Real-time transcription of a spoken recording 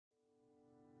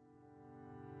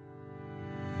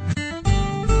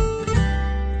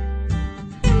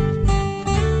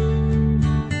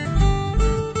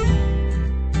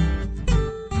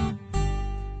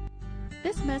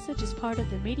part of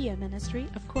the media ministry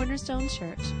of Cornerstone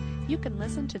Church. You can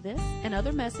listen to this and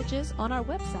other messages on our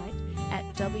website at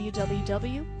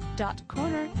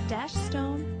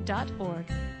www.corner-stone.org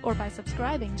or by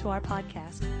subscribing to our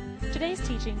podcast. Today's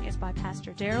teaching is by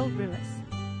Pastor Daryl Ruiz.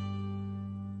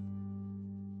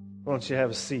 Why don't you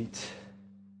have a seat?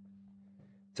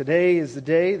 Today is the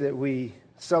day that we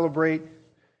celebrate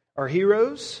our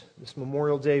heroes, this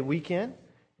Memorial Day weekend.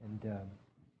 And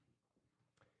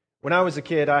when I was a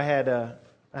kid, I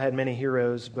had many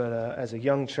heroes, but as a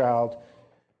young child,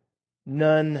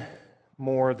 none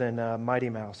more than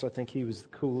Mighty Mouse. I think he was the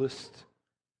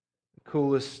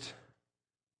coolest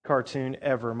cartoon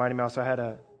ever. Mighty Mouse. I had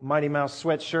a Mighty Mouse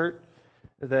sweatshirt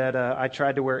that I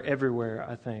tried to wear everywhere,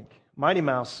 I think. Mighty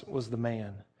Mouse was the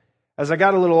man. As I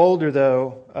got a little older,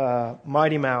 though,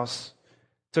 Mighty Mouse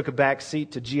took a back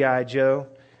seat to G.I. Joe.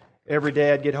 Every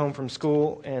day I'd get home from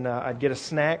school and I'd get a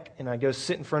snack and I'd go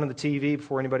sit in front of the TV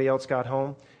before anybody else got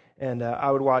home and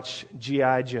I would watch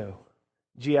G.I. Joe.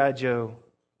 G.I. Joe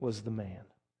was the man.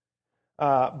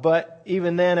 But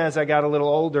even then, as I got a little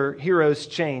older, heroes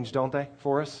changed, don't they,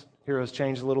 for us? Heroes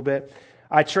changed a little bit.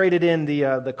 I traded in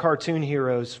the cartoon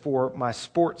heroes for my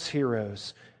sports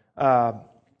heroes.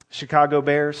 Chicago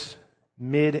Bears,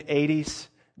 mid-'80s,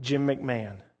 Jim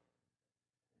McMahon.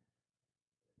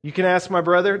 You can ask my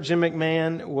brother, Jim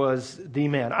McMahon was the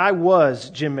man. I was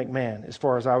Jim McMahon as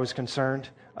far as I was concerned.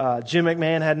 Jim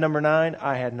McMahon had number 9,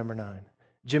 I had number 9.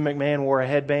 Jim McMahon wore a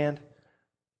headband,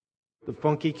 the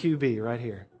funky QB right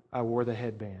here. I wore the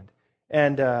headband.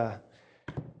 And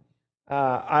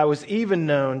I was even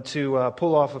known to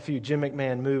pull off a few Jim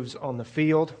McMahon moves on the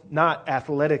field, not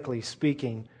athletically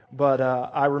speaking, but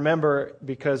I remember,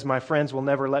 because my friends will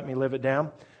never let me live it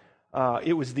down,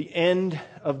 it was the end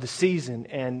of the season,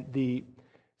 and the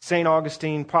St.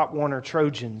 Augustine Pop Warner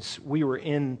Trojans, we were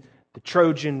in the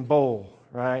Trojan Bowl,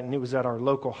 right? And it was at our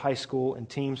local high school, and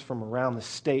teams from around the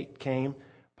state came,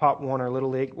 Pop Warner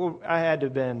Little League. Well, I had to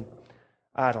have been,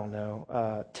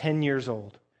 10 years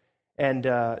old. And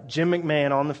Jim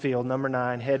McMahon on the field, number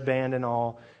 9, headband and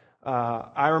all.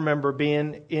 I remember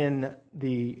being in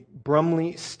the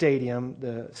Brumley Stadium,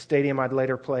 the stadium I'd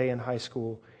later play in high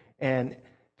school, and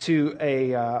to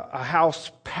a house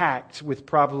packed with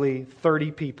probably 30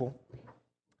 people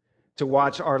to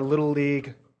watch our Little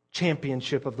League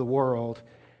championship of the world.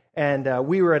 And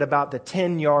we were at about the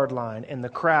 10-yard line, and the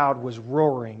crowd was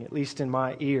roaring, at least in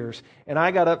my ears. And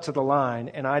I got up to the line,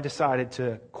 and I decided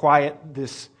to quiet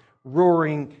this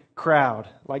roaring crowd,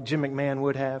 like Jim McMahon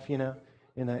would have, in a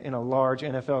large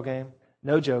NFL game.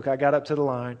 No joke. I got up to the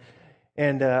line,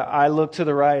 and I looked to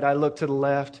the right, I looked to the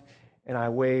left, and I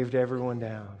waved everyone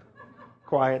down.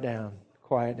 Quiet down,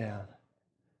 quiet down.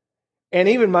 And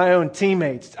even my own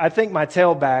teammates, I think my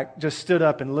tailback just stood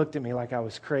up and looked at me like I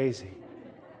was crazy.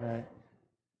 Right?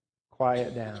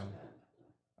 Quiet down.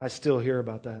 I still hear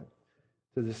about that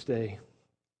to this day.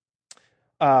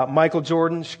 Michael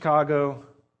Jordan, Chicago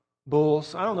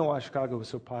Bulls. I don't know why Chicago was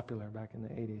so popular back in the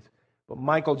 80s. But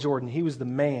Michael Jordan, he was the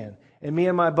man. And me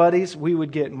and my buddies, we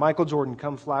would get Michael Jordan,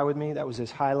 Come Fly With Me. That was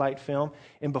his highlight film.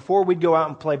 And before we'd go out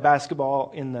and play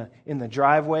basketball in the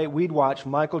driveway, we'd watch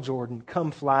Michael Jordan,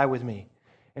 Come Fly With Me.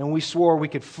 And we swore we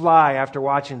could fly after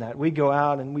watching that. We'd go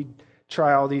out and we'd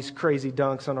try all these crazy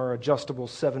dunks on our adjustable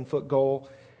 7-foot goal.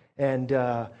 And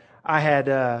I had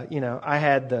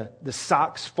the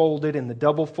socks folded in the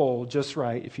double fold just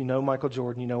right. If you know Michael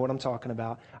Jordan, you know what I'm talking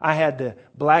about. I had the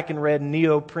black and red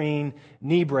neoprene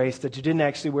knee brace that you didn't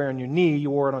actually wear on your knee.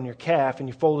 You wore it on your calf, and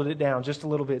you folded it down just a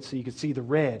little bit so you could see the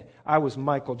red. I was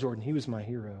Michael Jordan. He was my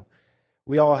hero.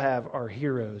 We all have our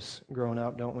heroes growing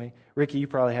up, don't we? Ricky, you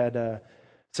probably had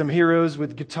some heroes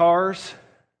with guitars.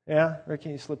 Yeah, Ricky,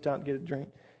 you slipped out and get a drink.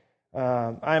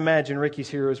 I imagine Ricky's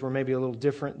heroes were maybe a little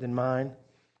different than mine.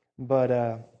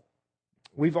 But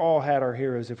we've all had our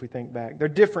heroes if we think back. They're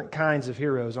different kinds of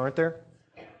heroes, aren't there?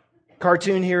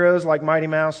 Cartoon heroes like Mighty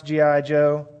Mouse, G.I.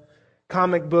 Joe.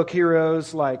 Comic book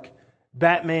heroes like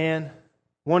Batman,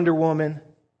 Wonder Woman.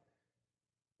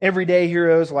 Everyday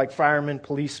heroes like firemen,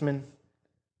 policemen,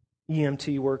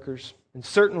 EMT workers. And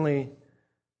certainly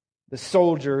the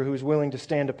soldier who's willing to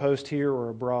stand a post here or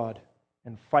abroad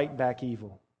and fight back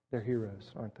evil. They're heroes,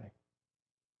 aren't they?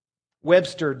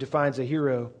 Webster defines a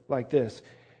hero like this.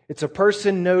 It's a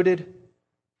person noted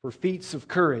for feats of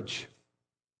courage.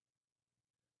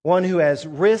 One who has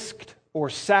risked or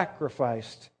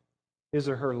sacrificed his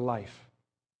or her life.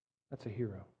 That's a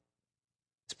hero.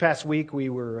 This past week we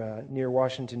were near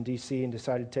Washington, D.C. and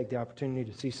decided to take the opportunity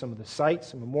to see some of the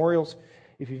sites and memorials.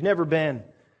 If you've never been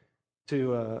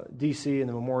to D.C. and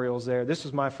the memorials there. This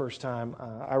was my first time.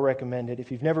 I recommend it.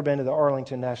 If you've never been to the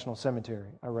Arlington National Cemetery,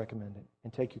 I recommend it.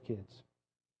 And take your kids.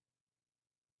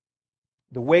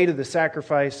 The weight of the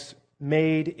sacrifice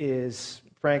made is,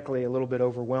 frankly, a little bit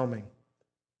overwhelming.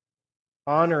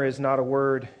 Honor is not a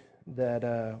word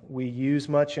that we use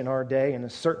much in our day, and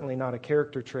it's certainly not a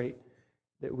character trait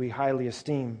that we highly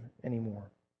esteem anymore.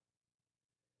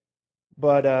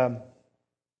 But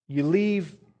you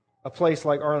leave a place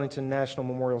like Arlington National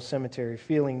Memorial Cemetery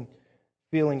feeling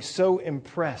so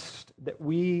impressed that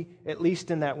we, at least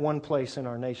in that one place in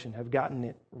our nation, have gotten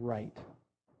it right.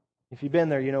 If you've been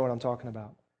there, you know what I'm talking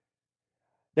about.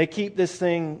 They keep this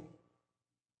thing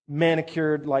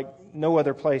manicured like no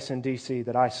other place in D.C.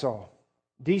 that I saw.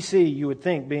 D.C., you would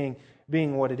think,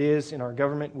 being what it is in our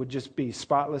government, would just be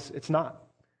spotless. It's not.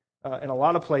 In a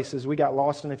lot of places, we got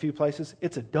lost in a few places,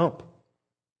 it's a dump.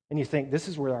 And you think, this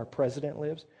is where our president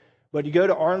lives? But you go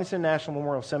to Arlington National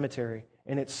Memorial Cemetery,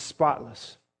 and it's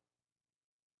spotless.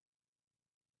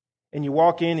 And you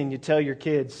walk in and you tell your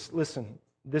kids, listen,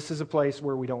 this is a place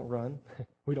where we don't run,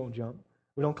 we don't jump,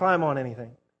 we don't climb on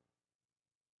anything.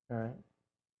 All right?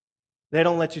 They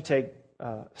don't let you take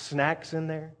snacks in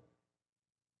there.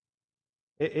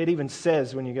 It even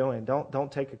says when you go in,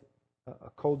 don't take a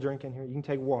cold drink in here. You can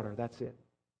take water, that's it.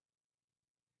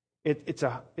 It's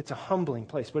a humbling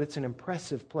place, but it's an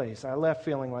impressive place. I left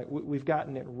feeling like we've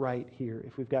gotten it right here,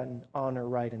 if we've gotten honor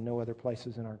right in no other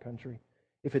places in our country.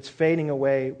 If it's fading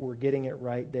away, we're getting it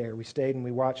right there. We stayed and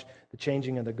we watched the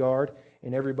changing of the guard,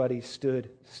 and everybody stood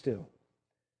still.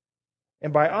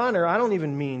 And by honor, I don't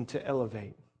even mean to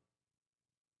elevate.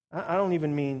 I don't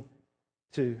even mean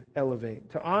to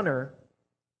elevate. To honor,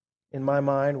 in my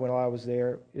mind, when I was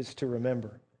there, is to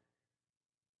remember.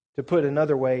 To put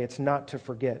another way, it's not to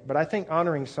forget. But I think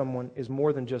honoring someone is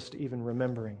more than just even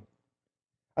remembering.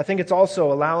 I think it's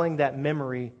also allowing that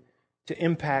memory to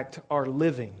impact our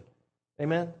living.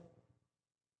 Amen?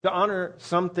 To honor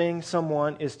something,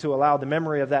 someone, is to allow the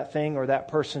memory of that thing or that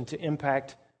person to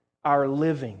impact our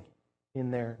living in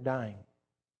their dying.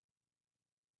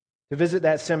 To visit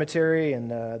that cemetery and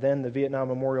then the Vietnam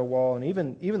Memorial Wall and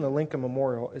even the Lincoln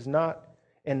Memorial is not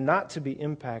to be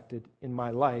impacted in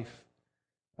my life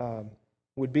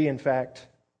would be, in fact,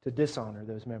 to dishonor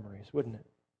those memories, wouldn't it?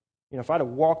 You know, if I'd have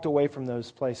walked away from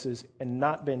those places and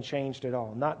not been changed at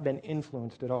all, not been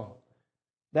influenced at all,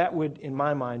 that would, in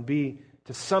my mind, be,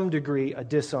 to some degree, a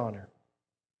dishonor.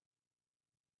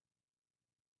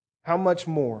 How much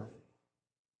more,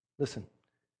 listen,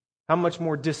 how much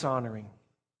more dishonoring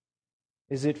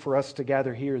is it for us to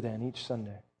gather here then each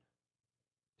Sunday?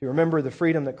 To remember the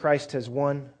freedom that Christ has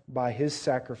won by His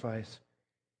sacrifice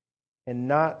and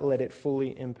not let it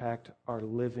fully impact our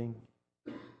living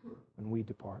when we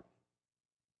depart.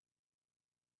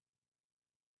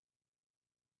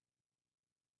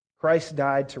 Christ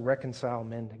died to reconcile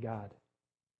men to God.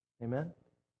 Amen?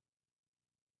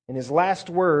 And His last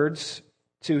words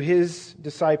to His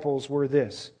disciples were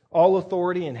this: all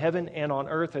authority in heaven and on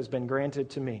earth has been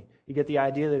granted to me. You get the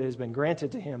idea that it has been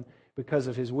granted to Him because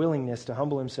of His willingness to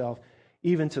humble Himself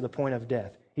even to the point of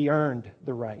death. He earned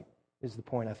the right, is the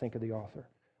point, I think, of the author.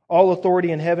 All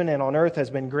authority in heaven and on earth has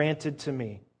been granted to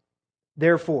me.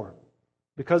 Therefore,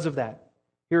 because of that,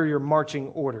 here are your marching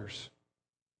orders.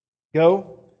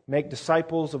 Go, make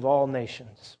disciples of all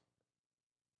nations.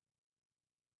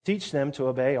 Teach them to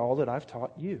obey all that I've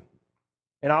taught you.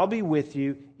 And I'll be with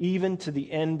you even to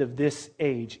the end of this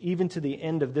age, even to the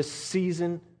end of this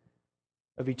season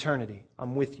of eternity.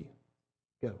 I'm with you.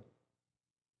 Go.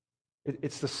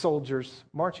 It's the soldiers'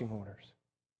 marching orders.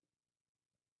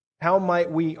 How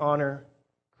might we honor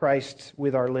Christ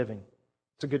with our living?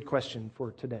 It's a good question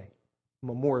for today,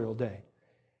 Memorial Day.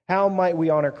 How might we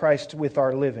honor Christ with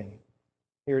our living?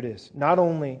 Here it is. Not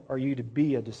only are you to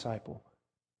be a disciple,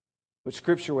 but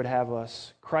Scripture would have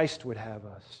us, Christ would have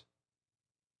us,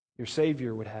 your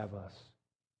Savior would have us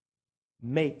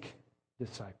make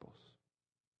disciples.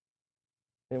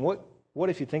 And what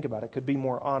if you think about it, could be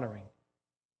more honoring?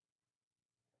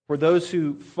 For those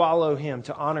who follow Him,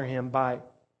 to honor Him by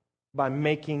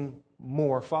making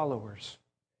more followers.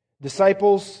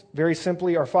 Disciples, very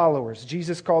simply, are followers.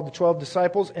 Jesus called the 12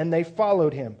 disciples, and they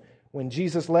followed Him. When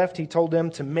Jesus left, He told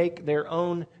them to make their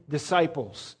own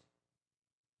disciples,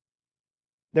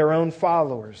 their own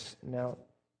followers. Now,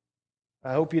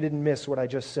 I hope you didn't miss what I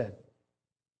just said.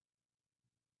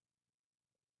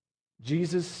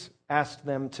 Jesus asked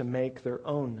them to make their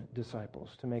own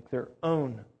disciples, to make their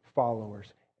own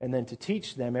followers, and then to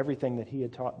teach them everything that He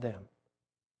had taught them.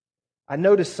 I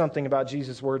noticed something about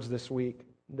Jesus' words this week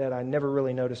that I never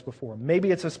really noticed before.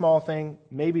 Maybe it's a small thing,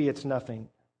 maybe it's nothing.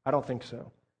 I don't think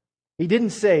so. He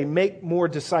didn't say, make more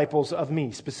disciples of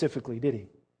me specifically, did he?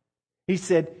 He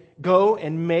said, go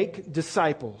and make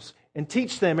disciples and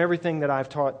teach them everything that I've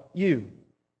taught you.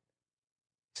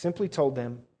 Simply told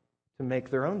them to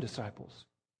make their own disciples.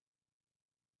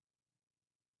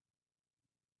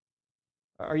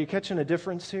 Are you catching a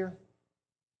difference here?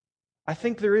 I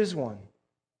think there is one.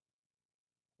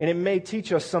 And it may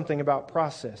teach us something about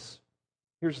process.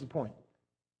 Here's the point.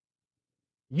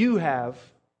 You have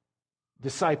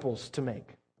disciples to make.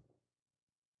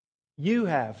 You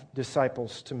have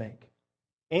disciples to make.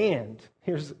 And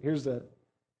here's the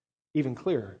even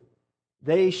clearer.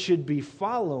 They should be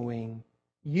following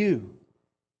you.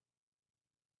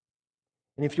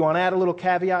 And if you want to add a little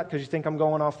caveat because you think I'm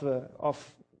going off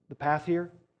the path here,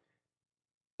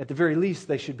 at the very least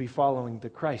they should be following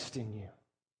the Christ in you.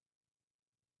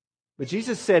 But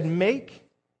Jesus said, make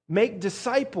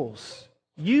disciples.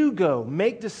 You go,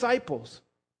 make disciples.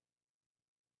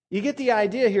 You get the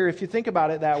idea here, if you think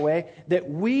about it that way, that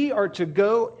we are to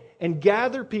go and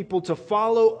gather people to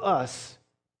follow us,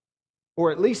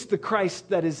 or at least the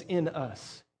Christ that is in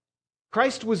us.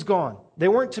 Christ was gone. They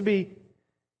weren't to be,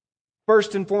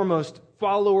 first and foremost,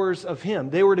 followers of Him.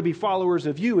 They were to be followers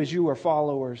of you as you are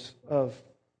followers of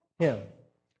Him.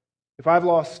 If I've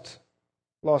lost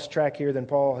track here, then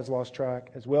Paul has lost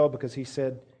track as well, because he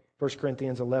said, 1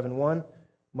 Corinthians 11:1,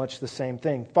 much the same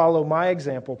thing. Follow my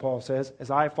example, Paul says,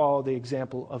 as I follow the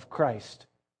example of Christ.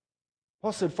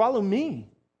 Paul said, follow me.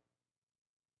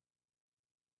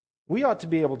 We ought to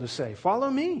be able to say, follow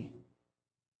me.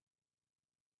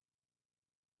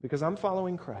 Because I'm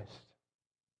following Christ.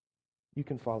 You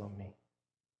can follow me.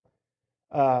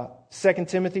 2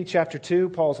 Timothy chapter 2,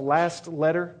 Paul's last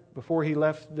letter before he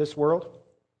left this world,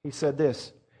 he said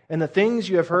this, and the things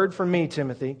you have heard from me,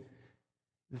 Timothy,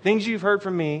 the things you've heard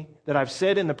from me that I've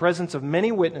said in the presence of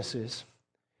many witnesses,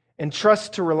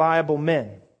 entrust to reliable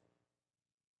men,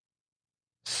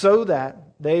 so that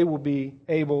they will be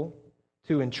able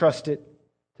to entrust it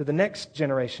to the next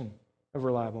generation of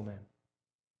reliable men,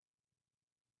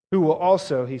 who will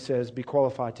also, he says, be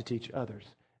qualified to teach others.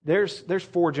 There's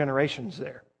 4 generations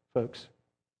there, folks,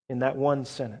 in that one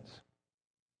sentence.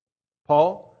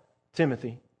 Paul,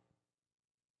 Timothy,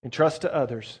 entrust to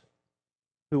others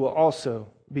who will also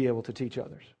be able to teach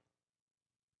others.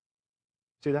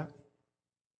 See that?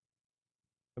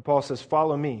 And Paul says,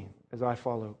 follow me as I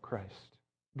follow Christ.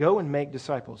 Go and make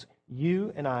disciples.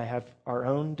 You and I have our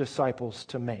own disciples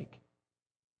to make.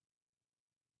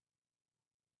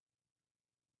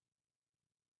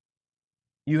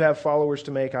 You have followers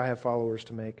to make, I have followers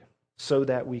to make, so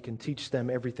that we can teach them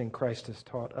everything Christ has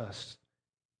taught us.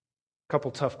 A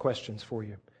couple tough questions for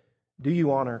you. Do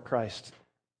you honor Christ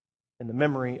and the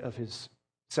memory of His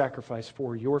sacrifice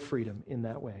for your freedom in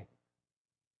that way?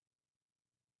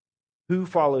 Who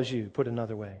follows you? Put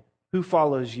another way. Who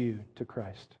follows you to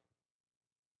Christ?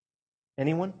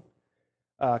 Anyone?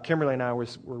 Kimberly and I were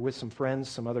with some friends,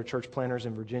 some other church planners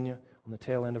in Virginia on the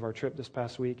tail end of our trip this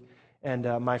past week. And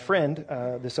my friend,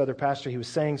 this other pastor, he was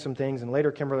saying some things, and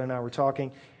later Kimberly and I were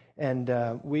talking, and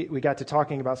we got to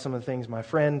talking about some of the things my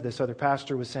friend, this other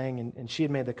pastor, was saying, and she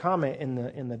had made the comment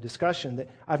in the discussion that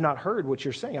I've not heard what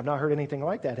you're saying. I've not heard anything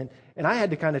like that. And I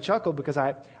had to kind of chuckle because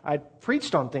I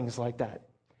preached on things like that.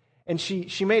 And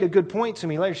she made a good point to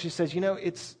me later. She says,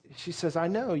 she says, I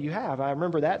know you have. I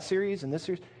remember that series and this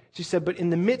series. She said, but in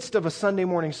the midst of a Sunday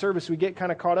morning service, we get kind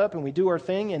of caught up and we do our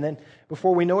thing. And then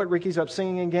before we know it, Ricky's up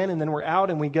singing again. And then we're out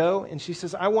and we go. And she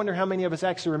says, I wonder how many of us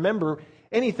actually remember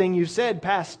anything you said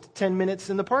past 10 minutes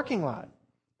in the parking lot.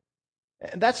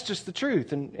 And that's just the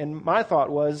truth. And my thought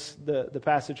was the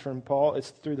passage from Paul, it's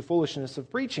through the foolishness of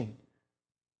preaching.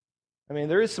 I mean,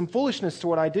 there is some foolishness to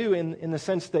what I do in the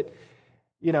sense that,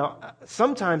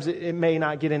 sometimes it may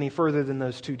not get any further than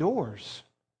those 2 doors.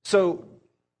 So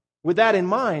with that in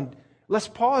mind, let's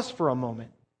pause for a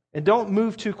moment and don't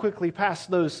move too quickly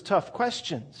past those tough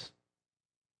questions.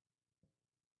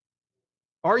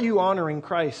 Are you honoring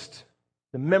Christ,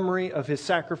 the memory of His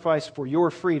sacrifice for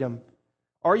your freedom?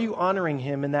 Are you honoring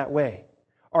Him in that way?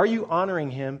 Are you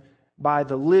honoring Him by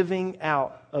the living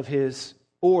out of His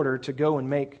order to go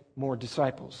and make more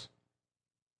disciples?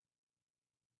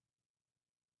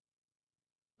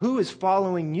 Who is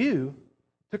following you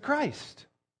to Christ?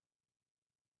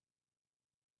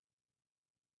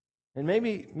 And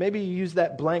maybe you use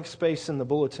that blank space in the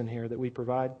bulletin here that we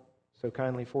provide so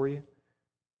kindly for you.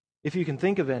 If you can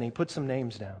think of any, put some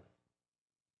names down.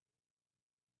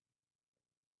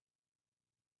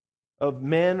 Of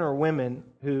men or women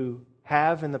who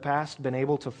have in the past been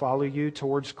able to follow you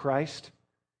towards Christ,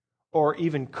 or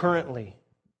even currently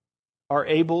are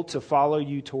able to follow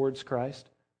you towards Christ.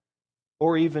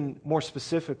 or even more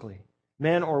specifically,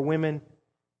 men or women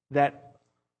that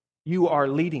you are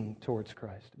leading towards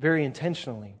Christ, very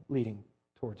intentionally leading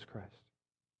towards Christ.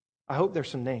 I hope there's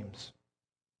some names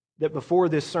that before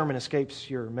this sermon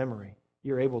escapes your memory,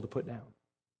 you're able to put down.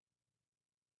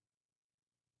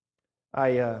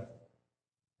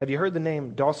 Have you heard the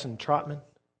name Dawson Trotman?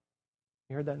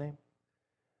 You heard that name?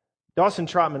 Dawson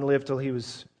Trotman lived till he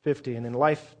was 50, and in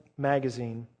Life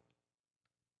magazine,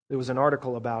 there was an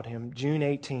article about him, June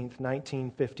 18th,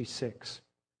 1956.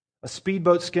 A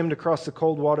speedboat skimmed across the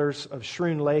cold waters of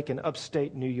Schroon Lake in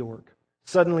upstate New York.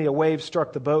 Suddenly, a wave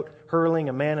struck the boat, hurling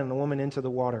a man and a woman into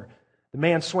the water. The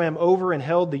man swam over and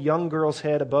held the young girl's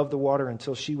head above the water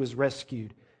until she was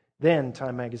rescued. Then,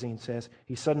 Time magazine says,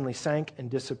 he suddenly sank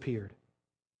and disappeared.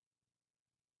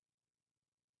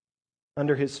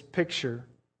 Under his picture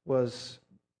was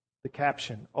the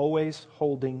caption, "Always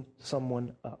holding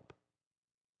someone up."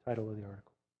 Title of the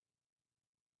article.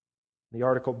 The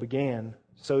article began,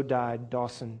 "So died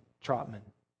Dawson Trotman,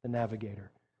 the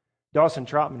Navigator." Dawson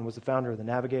Trotman was the founder of the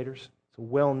Navigators. It's a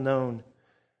well-known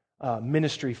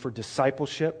ministry for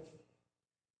discipleship.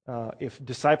 If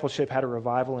discipleship had a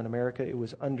revival in America, it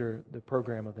was under the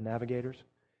program of the Navigators.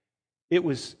 It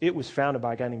was founded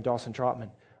by a guy named Dawson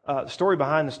Trotman. The story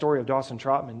behind the story of Dawson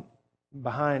Trotman,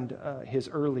 behind his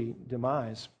early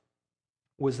demise,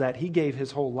 was that he gave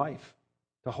his whole life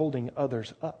to holding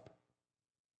others up.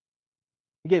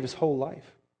 He gave his whole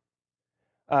life.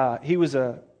 He was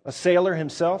a sailor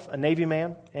himself, a Navy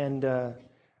man, and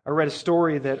I read a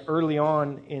story that early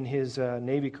on in his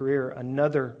Navy career,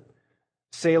 another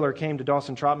sailor came to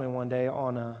Dawson Trotman one day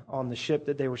on the ship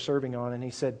that they were serving on, and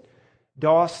he said,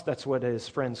 "Doss," that's what his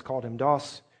friends called him,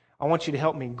 "Doss, I want you to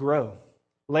help me grow."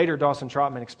 Later, Dawson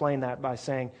Trotman explained that by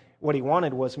saying what he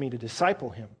wanted was me to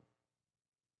disciple him.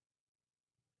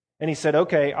 And he said,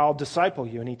 "Okay, I'll disciple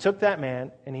you." And he took that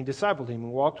man and he discipled him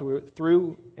and walked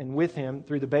through and with him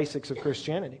through the basics of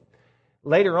Christianity.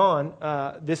 Later on,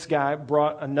 this guy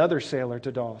brought another sailor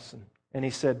to Dawson. And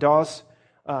he said, "Doss,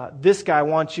 this guy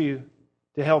wants you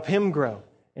to help him grow."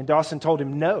 And Dawson told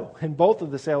him no. And both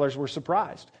of the sailors were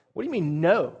surprised. "What do you mean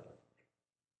no?"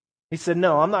 He said,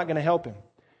 "No, I'm not going to help him.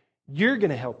 You're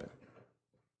going to help him.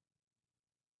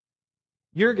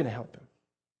 You're going to help him.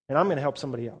 And I'm going to help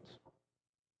somebody else."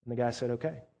 And the guy said,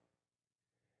 "Okay."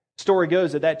 Story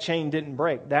goes that chain didn't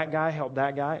break. That guy helped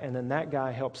that guy, and then that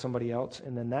guy helped somebody else,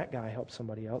 and then that guy helped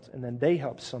somebody else, and then they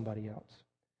helped somebody else.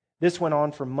 This went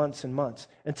on for months and months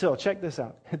until, check this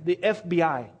out, the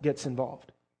FBI gets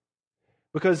involved.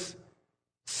 Because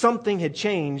something had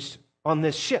changed on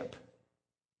this ship.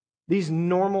 These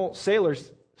normal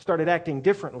sailors started acting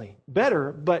differently.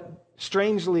 Better, but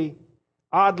strangely,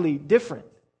 oddly different.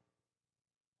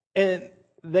 And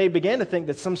they began to think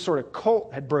that some sort of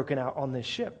cult had broken out on this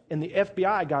ship. And the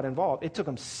FBI got involved. It took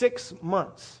them 6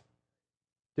 months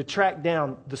to track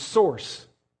down the source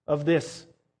of this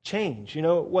change. You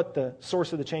know what the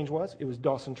source of the change was? It was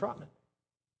Dawson Trotman.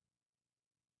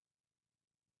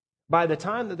 By the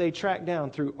time that they tracked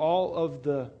down through all of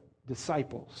the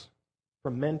disciples,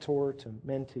 from mentor to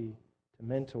mentee, to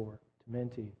mentor to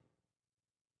mentee,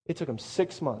 it took them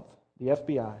 6 months, the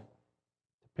FBI,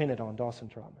 to pin it on Dawson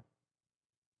Trotman.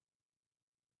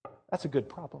 That's a good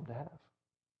problem to have.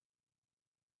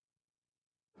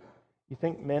 You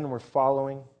think men were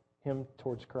following him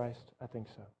towards Christ? I think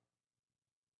so.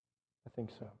 I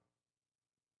think so.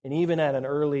 And even at an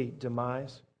early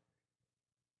demise,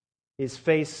 his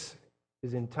face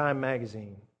is in Time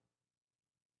magazine,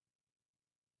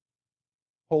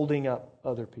 holding up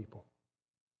other people.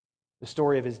 The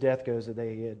story of his death goes that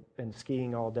they had been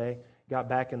skiing all day, got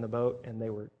back in the boat, and they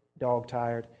were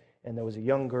dog-tired. And there was a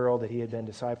young girl that he had been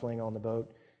discipling on the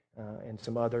boat and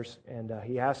some others. And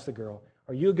he asked the girl,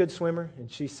 "Are you a good swimmer?" And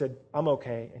she said, "I'm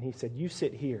okay." And he said, "You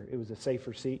sit here." It was a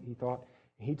safer seat, he thought.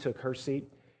 And he took her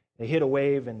seat. They hit a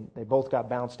wave, and they both got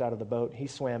bounced out of the boat. He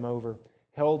swam over,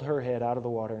 held her head out of the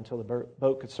water until the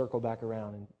boat could circle back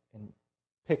around and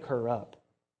pick her up.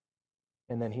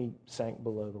 And then he sank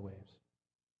below the waves.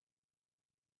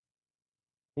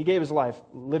 He gave his life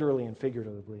literally and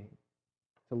figuratively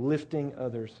to lifting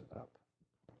others up.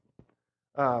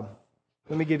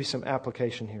 Let me give you some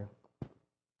application here.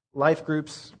 Life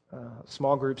groups,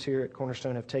 small groups here at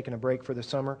Cornerstone have taken a break for the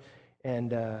summer.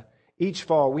 And each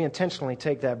fall, we intentionally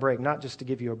take that break, not just to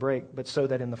give you a break, but so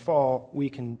that in the fall, we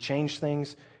can change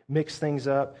things, mix things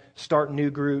up, start new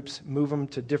groups, move them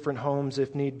to different homes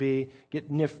if need be, get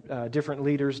different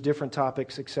leaders, different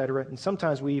topics, etc. And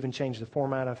sometimes we even change the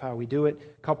format of how we do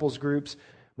it. Couples groups.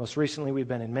 Most recently, we've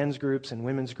been in men's groups and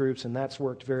women's groups, and that's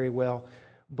worked very well.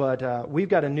 but we've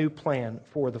got a new plan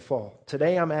for the fall.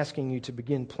 Today I'm asking you to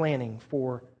begin planning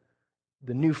for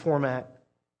the new format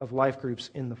of life groups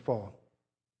in the fall.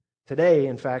 Today,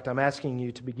 in fact, I'm asking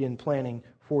you to begin planning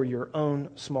for your own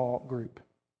small group.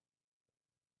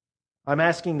 I'm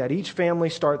asking that each family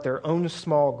start their own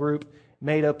small group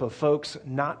made up of folks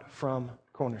not from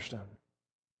Cornerstone.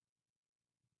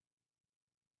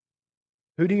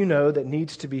 Who do you know that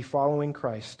needs to be following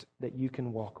Christ that you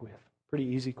can walk with? Pretty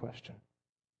easy question.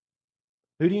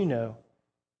 Who do you know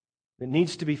that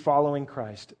needs to be following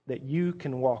Christ that you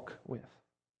can walk with?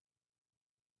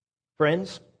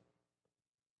 Friends?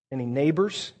 Any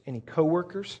neighbors? Any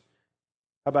coworkers?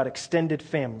 How about extended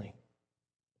family?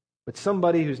 But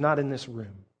somebody who's not in this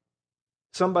room.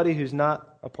 Somebody who's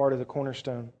not a part of the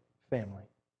Cornerstone family.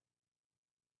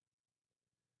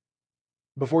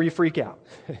 Before you freak out,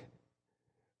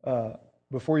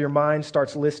 before your mind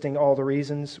starts listing all the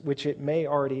reasons, which it may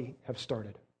already have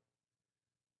started.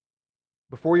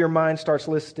 Before your mind starts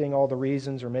listing all the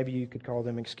reasons, or maybe you could call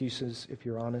them excuses if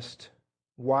you're honest,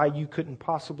 why you couldn't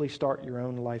possibly start your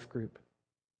own life group.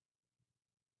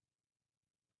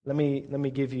 Let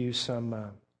me give you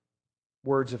some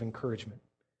words of encouragement.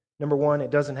 Number one, it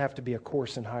doesn't have to be a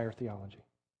course in higher theology.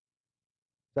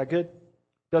 Is that good?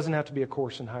 It doesn't have to be a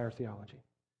course in higher theology.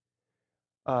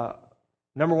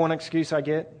 Number one excuse I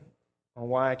get on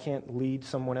why I can't lead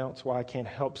someone else, why I can't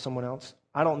help someone else,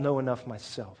 I don't know enough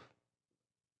myself.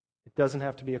 It doesn't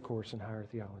have to be a course in higher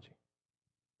theology.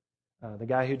 The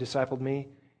guy who discipled me,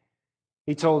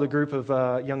 he told a group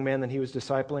of young men that he was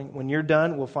discipling, when you're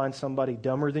done, we'll find somebody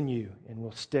dumber than you, and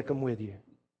we'll stick them with you,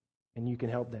 and you can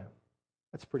help them.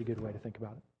 That's a pretty good way to think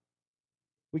about it.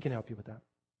 We can help you with that.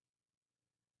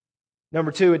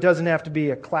 Number two, it doesn't have to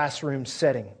be a classroom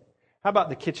setting. How about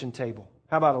the kitchen table?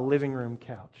 How about a living room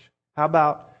couch? How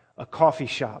about a coffee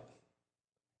shop?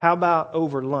 How about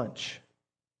over lunch?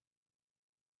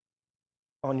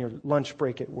 On your lunch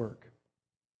break at work?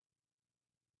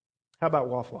 How about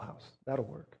Waffle House? That'll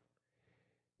work.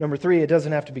 Number three, it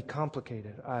doesn't have to be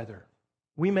complicated either.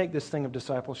 We make this thing of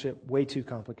discipleship way too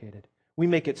complicated. We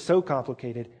make it so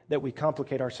complicated that we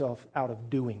complicate ourselves out of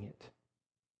doing it.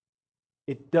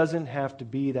 It doesn't have to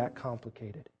be that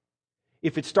complicated.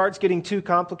 If it starts getting too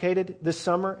complicated this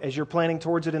summer, as you're planning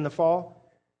towards it in the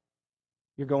fall,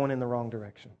 you're going in the wrong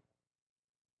direction.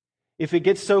 If it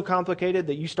gets so complicated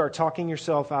that you start talking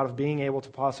yourself out of being able to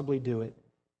possibly do it,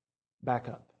 back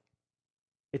up.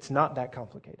 It's not that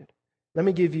complicated. Let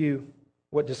me give you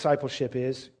what discipleship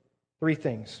is. 3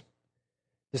 things.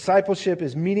 Discipleship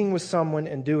is meeting with someone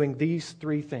and doing these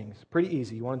 3 things. Pretty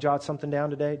easy. You want to jot something down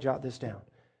today? Jot this down.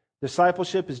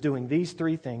 Discipleship is doing these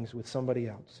 3 things with somebody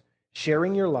else.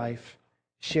 Sharing your life,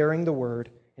 sharing the word,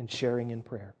 and sharing in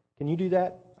prayer. Can you do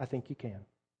that? I think you can.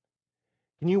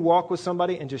 Can you walk with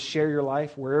somebody and just share your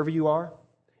life wherever you are?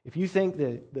 If you think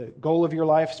the goal of your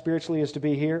life spiritually is to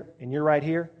be here, and you're right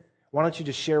here, why don't you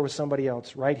just share with somebody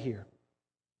else right here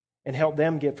and help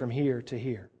them get from here to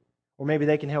here? Or maybe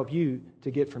they can help you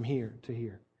to get from here to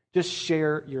here. Just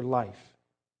share your life.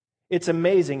 It's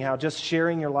amazing how just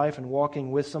sharing your life and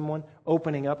walking with someone,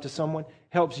 opening up to someone,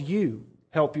 helps you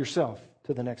help yourself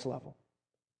to the next level.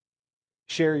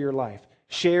 Share your life.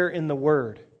 Share in the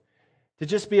Word. To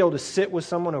just be able to sit with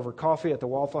someone over coffee at the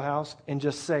Waffle House and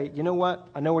just say, you know what,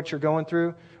 I know what you're going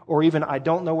through, or even I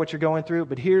don't know what you're going through,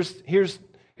 but here's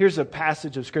a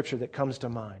passage of Scripture that comes to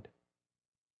mind.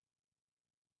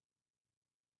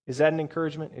 Is that an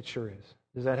encouragement? It sure is.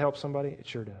 Does that help somebody? It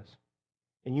sure does.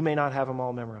 And you may not have them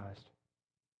all memorized.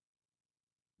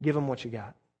 Give them what you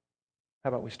got. How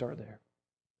about we start there?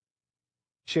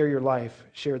 Share your life.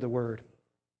 Share the Word.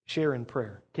 Share in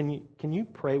prayer. Can you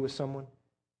pray with someone?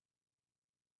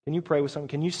 Can you pray with someone?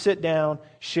 Can you sit down,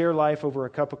 share life over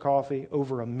a cup of coffee,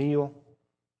 over a meal?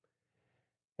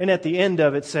 And at the end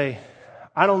of it say,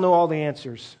 I don't know all the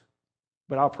answers,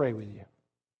 but I'll pray with you.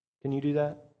 Can you do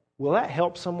that? Will that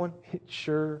help someone? It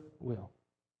sure will.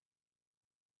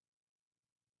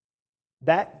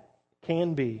 That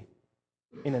can be,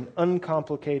 in an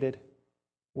uncomplicated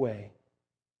way,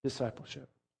 discipleship.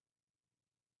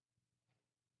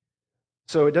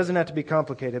 So it doesn't have to be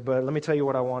complicated, but let me tell you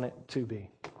what I want it to be.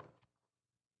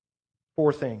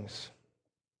 4 things.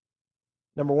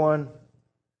 Number 1,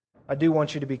 I do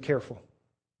want you to be careful.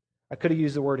 I could have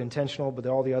used the word intentional, but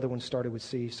all the other ones started with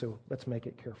C, so let's make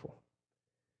it careful.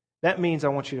 That means I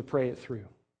want you to pray it through,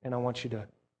 and I want you to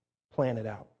plan it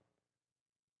out.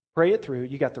 Pray it through.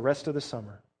 You got the rest of the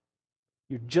summer.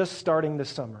 You're just starting the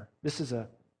summer. This is a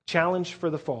challenge for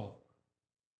the fall.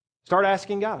 Start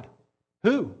asking God,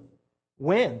 who?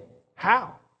 When?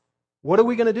 How? What are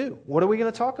we going to do? What are we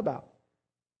going to talk about?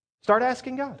 Start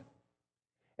asking God.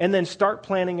 And then start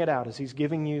planning it out as He's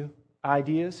giving you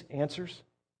ideas, answers.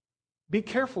 Be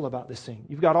careful about this thing.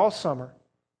 You've got all summer.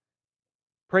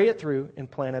 Pray it through and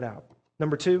plan it out.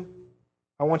 Number 2,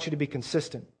 I want you to be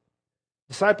consistent.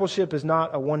 Discipleship is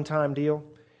not a one-time deal.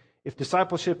 If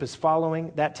discipleship is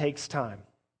following, that takes time.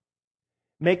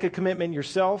 Make a commitment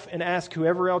yourself and ask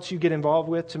whoever else you get involved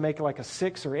with to make like a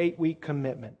 6 or 8 week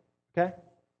commitment. Okay?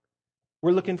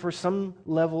 We're looking for some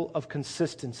level of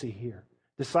consistency here.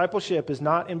 Discipleship is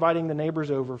not inviting the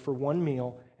neighbors over for one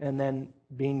meal and then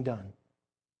being done.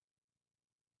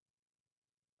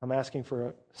 I'm asking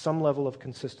for some level of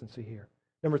consistency here.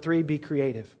 Number 3, be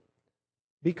creative.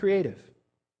 Be creative.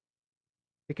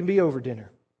 It can be over dinner.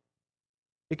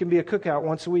 It can be a cookout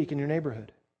once a week in your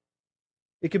neighborhood.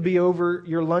 It could be over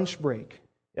your lunch break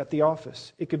at the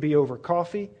office. It could be over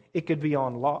coffee. It could be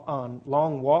on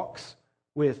long walks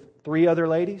with 3 other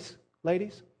ladies.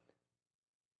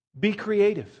 Be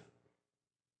creative.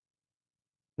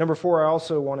 Number 4, I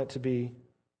also want it to be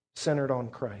centered on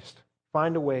Christ.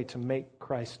 Find a way to make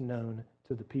Christ known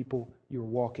to the people you're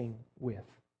walking with.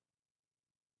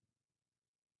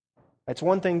 It's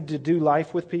one thing to do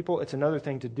life with people. It's another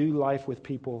thing to do life with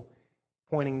people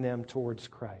pointing them towards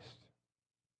Christ.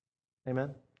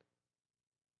 Amen?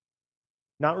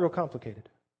 Not real complicated.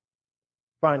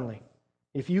 Finally,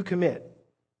 if you commit,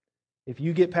 if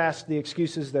you get past the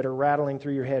excuses that are rattling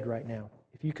through your head right now,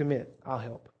 if you commit, I'll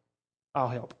help. I'll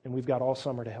help. And we've got all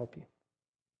summer to help you.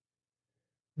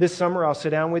 This summer, I'll sit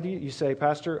down with you. You say,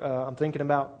 Pastor, I'm thinking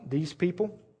about these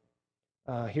people.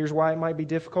 Here's why it might be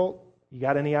difficult. You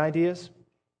got any ideas?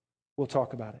 We'll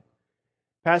talk about it.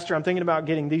 Pastor, I'm thinking about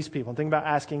getting these people. I'm thinking about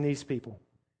asking these people.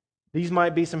 These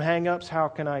might be some hang-ups. How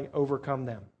can I overcome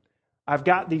them? I've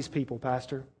got these people,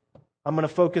 Pastor. I'm going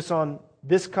to focus on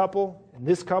this couple and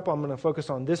this couple. I'm going to focus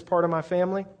on this part of my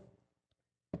family.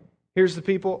 Here's the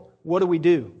people. What do we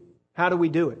do? How do we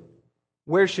do it?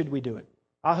 Where should we do it?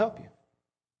 I'll help you.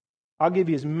 I'll give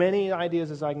you as many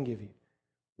ideas as I can give you.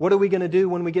 What are we going to do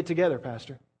when we get together,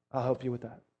 Pastor? I'll help you with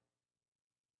that.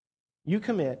 You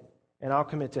commit, and I'll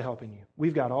commit to helping you.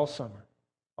 We've got all summer.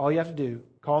 All you have to do,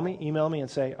 call me, email me, and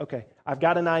say, okay, I've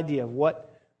got an idea of what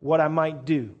I might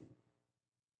do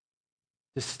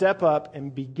to step up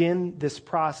and begin this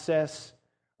process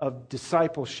of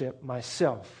discipleship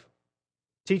myself,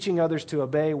 teaching others to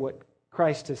obey what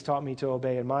Christ has taught me to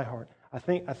obey in my heart. I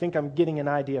think I'm getting an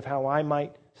idea of how I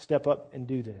might step up and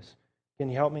do this. Can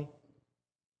you help me?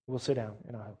 We'll sit down,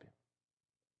 and I'll help you.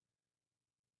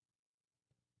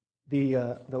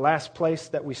 The last place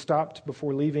that we stopped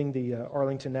before leaving the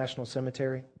Arlington National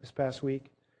Cemetery this past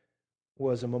week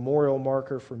was a memorial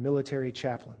marker for military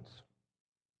chaplains.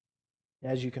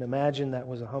 As you can imagine, that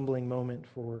was a humbling moment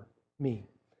for me.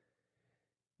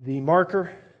 The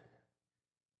marker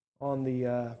on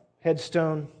the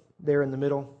headstone there in the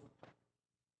middle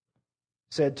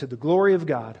said, "To the glory of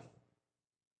God,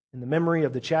 in the memory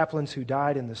of the chaplains who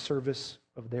died in the service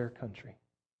of their country."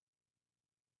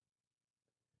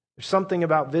 There's something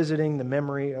about visiting the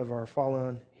memory of our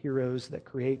fallen heroes that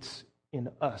creates in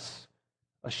us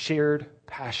a shared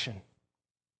passion.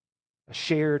 A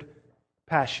shared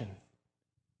passion.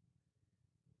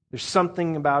 There's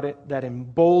something about it that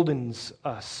emboldens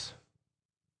us,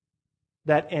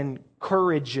 that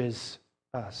encourages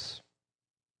us.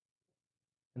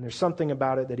 And there's something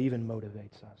about it that even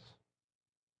motivates us.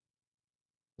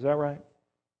 Is that right? It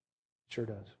sure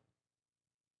does.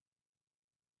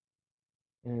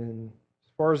 And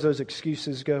as far as those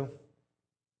excuses go,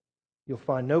 you'll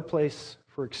find no place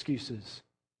for excuses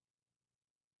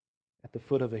at the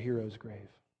foot of a hero's grave.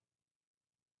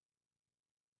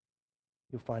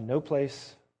 You'll find no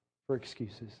place for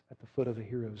excuses at the foot of a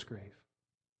hero's grave.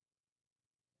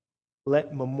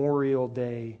 Let Memorial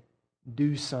Day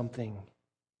do something.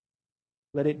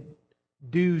 Let it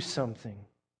do something.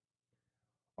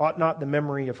 Ought not the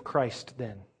memory of Christ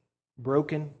then,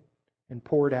 broken and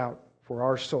poured out for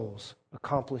our souls,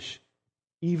 accomplish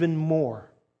even more,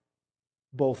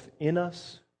 both in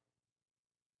us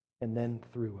and then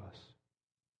through us?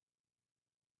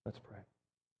 Let's pray.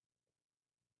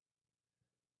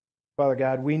 Father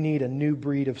God, we need a new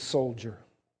breed of soldier.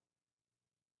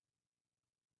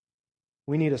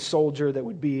 We need a soldier that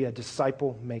would be a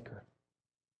disciple maker.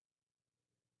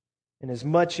 And as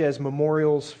much as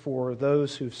memorials for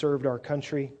those who've served our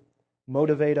country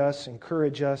motivate us,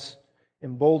 encourage us,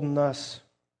 embolden us,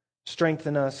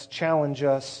 strengthen us, challenge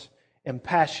us,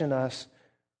 impassion us,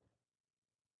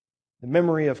 the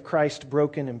memory of Christ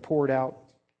broken and poured out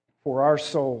for our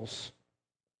souls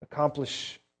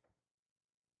accomplishes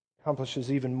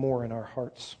even more in our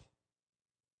hearts.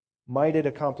 might it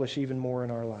accomplish even more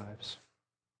in our lives.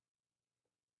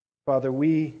 Father,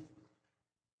 we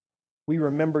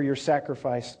remember your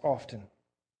sacrifice often.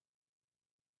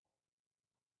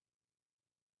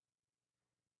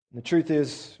 And the truth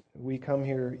is, we come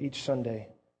here each Sunday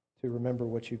to remember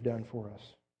what you've done for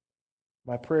us.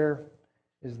 My prayer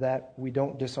is that we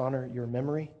don't dishonor your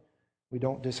memory, we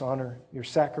don't dishonor your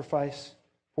sacrifice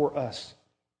for us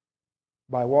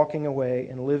by walking away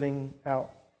and living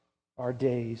out our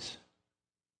days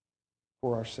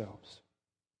for ourselves.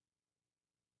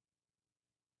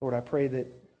 Lord, I pray that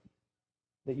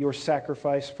your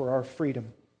sacrifice for our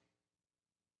freedom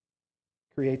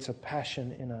creates a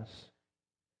passion in us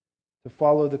to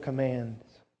follow the commands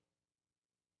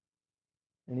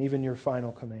and even your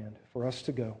final command for us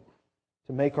to go,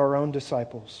 to make our own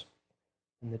disciples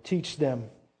and to teach them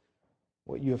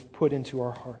what you have put into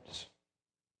our hearts.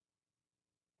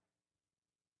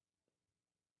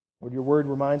 Lord, your word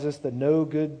reminds us that no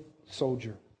good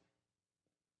soldier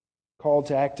called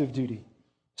to active duty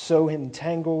so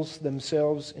entangles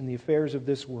themselves in the affairs of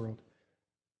this world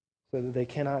so that they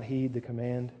cannot heed the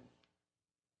command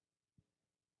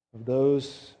of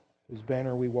those whose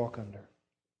banner we walk under.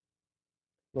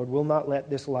 Lord, we'll not let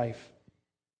this life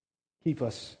keep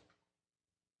us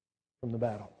from the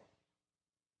battle.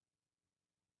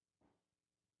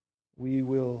 We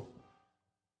will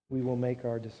make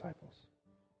our disciples.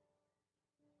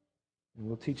 And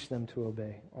we'll teach them to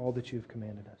obey all that you have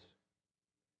commanded us.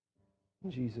 In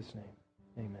Jesus' name,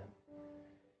 amen.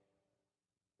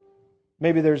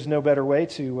 Maybe there's no better way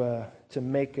to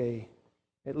make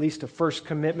at least a first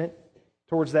commitment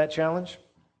towards that challenge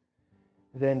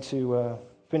than to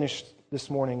finish this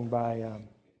morning by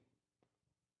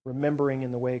remembering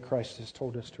in the way Christ has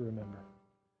told us to remember.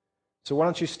 So why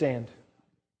don't you stand?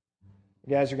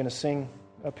 You guys are going to sing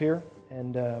up here,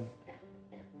 and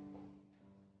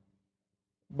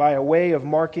by a way of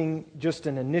marking just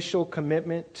an initial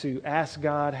commitment to ask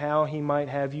God how He might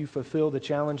have you fulfill the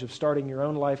challenge of starting your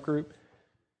own life group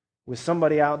with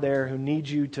somebody out there who needs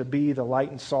you to be the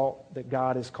light and salt that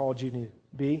God has called you to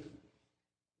be.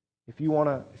 If you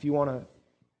want to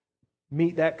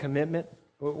meet that commitment,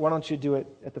 why don't you do it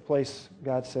at the place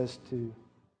God says to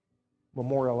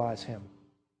memorialize Him?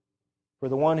 For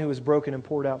the one who is broken and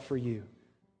poured out for you,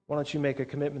 why don't you make a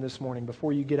commitment this morning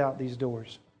before you get out these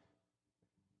doors?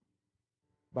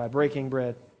 By breaking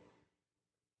bread,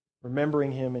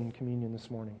 remembering Him in communion this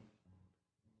morning.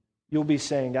 You'll be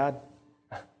saying, God,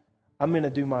 I'm going to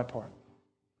do my part.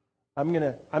 I'm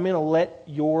going to let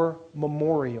your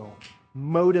memorial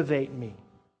motivate me.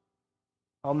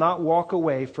 I'll not walk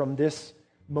away from this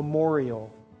memorial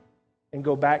and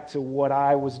go back to what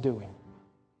I was doing.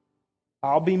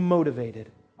 I'll be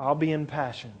motivated. I'll be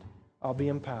impassioned. I'll be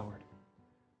empowered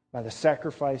by the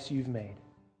sacrifice you've made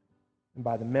and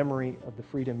by the memory of the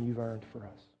freedom you've earned for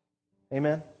us.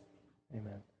 Amen?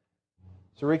 Amen.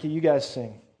 So Ricky, you guys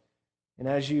sing. And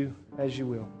as you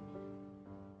will,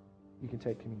 you can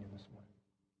take communion this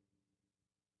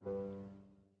morning.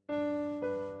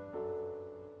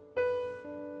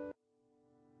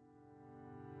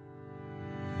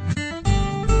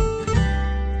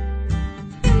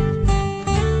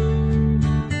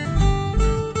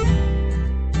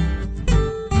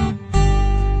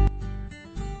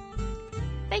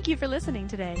 Thank you for listening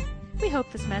today. We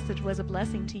hope this message was a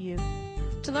blessing to you.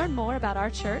 To learn more about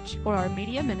our church or our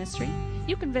media ministry,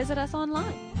 you can visit us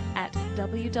online at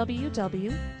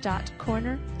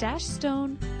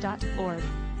www.corner-stone.org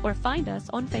or find us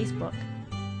on Facebook.